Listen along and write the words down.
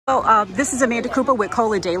This is Amanda Cooper with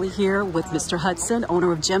Kohler Daily here with Mr. Hudson,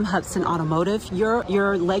 owner of Jim Hudson Automotive.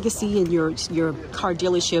 Your legacy and your car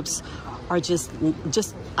dealerships are just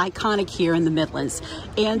iconic here in the Midlands.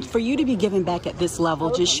 And for you to be giving back at this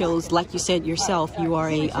level just shows, like you said yourself, you are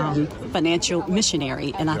a financial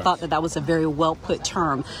missionary. And I thought that was a very well put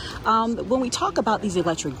term. When we talk about these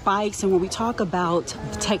electric bikes and when we talk about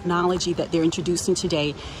technology that they're introducing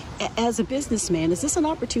today, as a businessman, is this an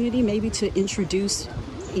opportunity maybe to introduce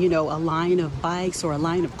a line of bikes or a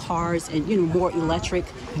line of cars and, more electric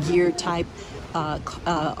gear type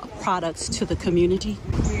products to the community?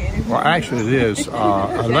 Well, actually it is.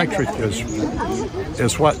 Electric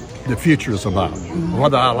is what the future is about.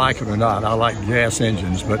 Whether I like it or not, I like gas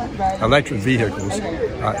engines, but electric vehicles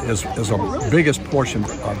is the biggest portion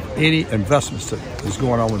of any investments that is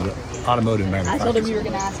going on with the automotive manufacturers. I told him you were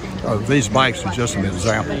going to ask him. These bikes are just an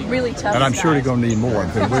example. Really tough. And I'm sure they're going to need more.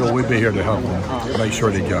 We'll be here to help them make sure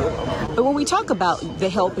they go. But when we talk about the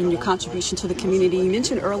help and your contribution to the community, you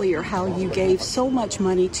mentioned earlier how you gave so much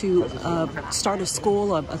money to start a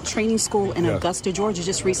school, a training school in Augusta, Georgia,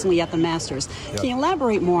 just recently at the Masters. Can you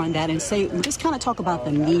elaborate more on that and just kind of talk about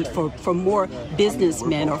the need for more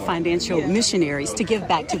businessmen or financial missionaries to give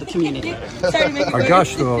back to the community?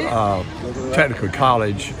 Augusta Technical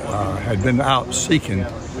College had been out seeking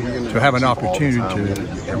to have an opportunity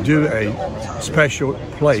to do a special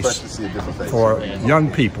place for young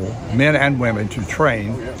people, men and women, to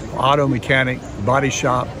train auto mechanic, body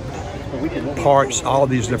shop, parts, all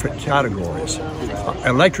these different categories.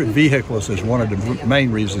 Electric vehicles is one of the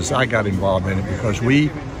main reasons I got involved in it, because we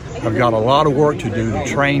have got a lot of work to do to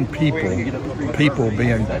train people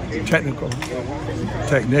being technical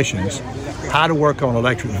technicians, how to work on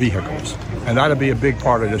electric vehicles. And that'll be a big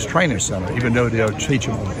part of this training center, even though they'll teach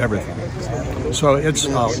them everything. So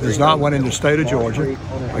there's not one in the state of Georgia.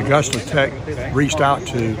 Augusta Tech reached out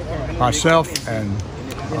to myself and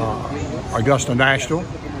Augusta National,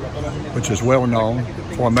 which is well known,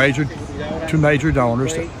 for two major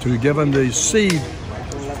donors to give them the seed,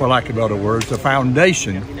 for lack of other words, the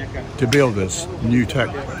foundation to build this new tech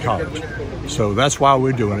college. So that's why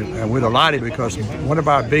we're doing it, and we're delighted because one of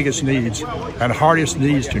our biggest needs and hardest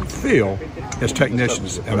needs to fill is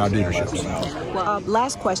technicians in our dealerships. Well,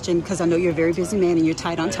 last question, because I know you're a very busy man and you're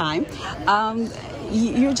tight on time.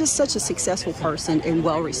 You're just such a successful person and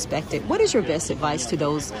well respected. What is your best advice to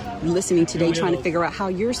those listening today, trying to figure out how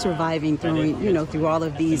you're surviving through all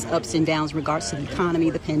of these ups and downs in regards to the economy,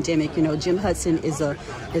 the pandemic? Jim Hudson is a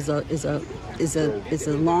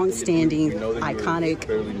long-standing,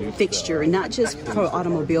 iconic fixture, not just for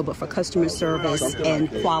automobile, but for customer service and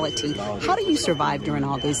quality. How do you survive during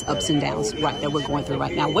all these ups and downs that we're going through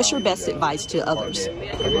right now? What's your best advice to others?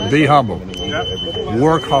 Be humble,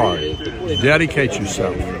 work hard, dedicate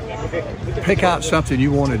yourself, pick out something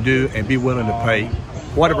you want to do and be willing to pay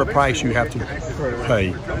whatever price you have to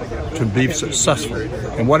pay to be successful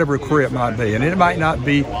in whatever career it might be. And it might not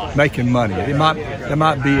be making money. It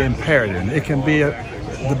might be imperative. It can be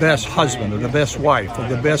the best husband or the best wife or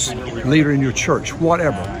the best leader in your church,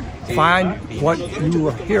 whatever. Find what you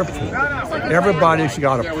are here for. Everybody's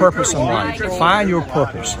got a purpose in life. Find your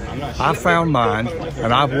purpose. I found mine,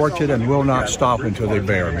 and I've worked it and will not stop until they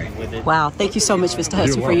bury me. Wow. Thank you so much, Mr.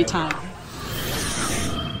 Hudson, for your time.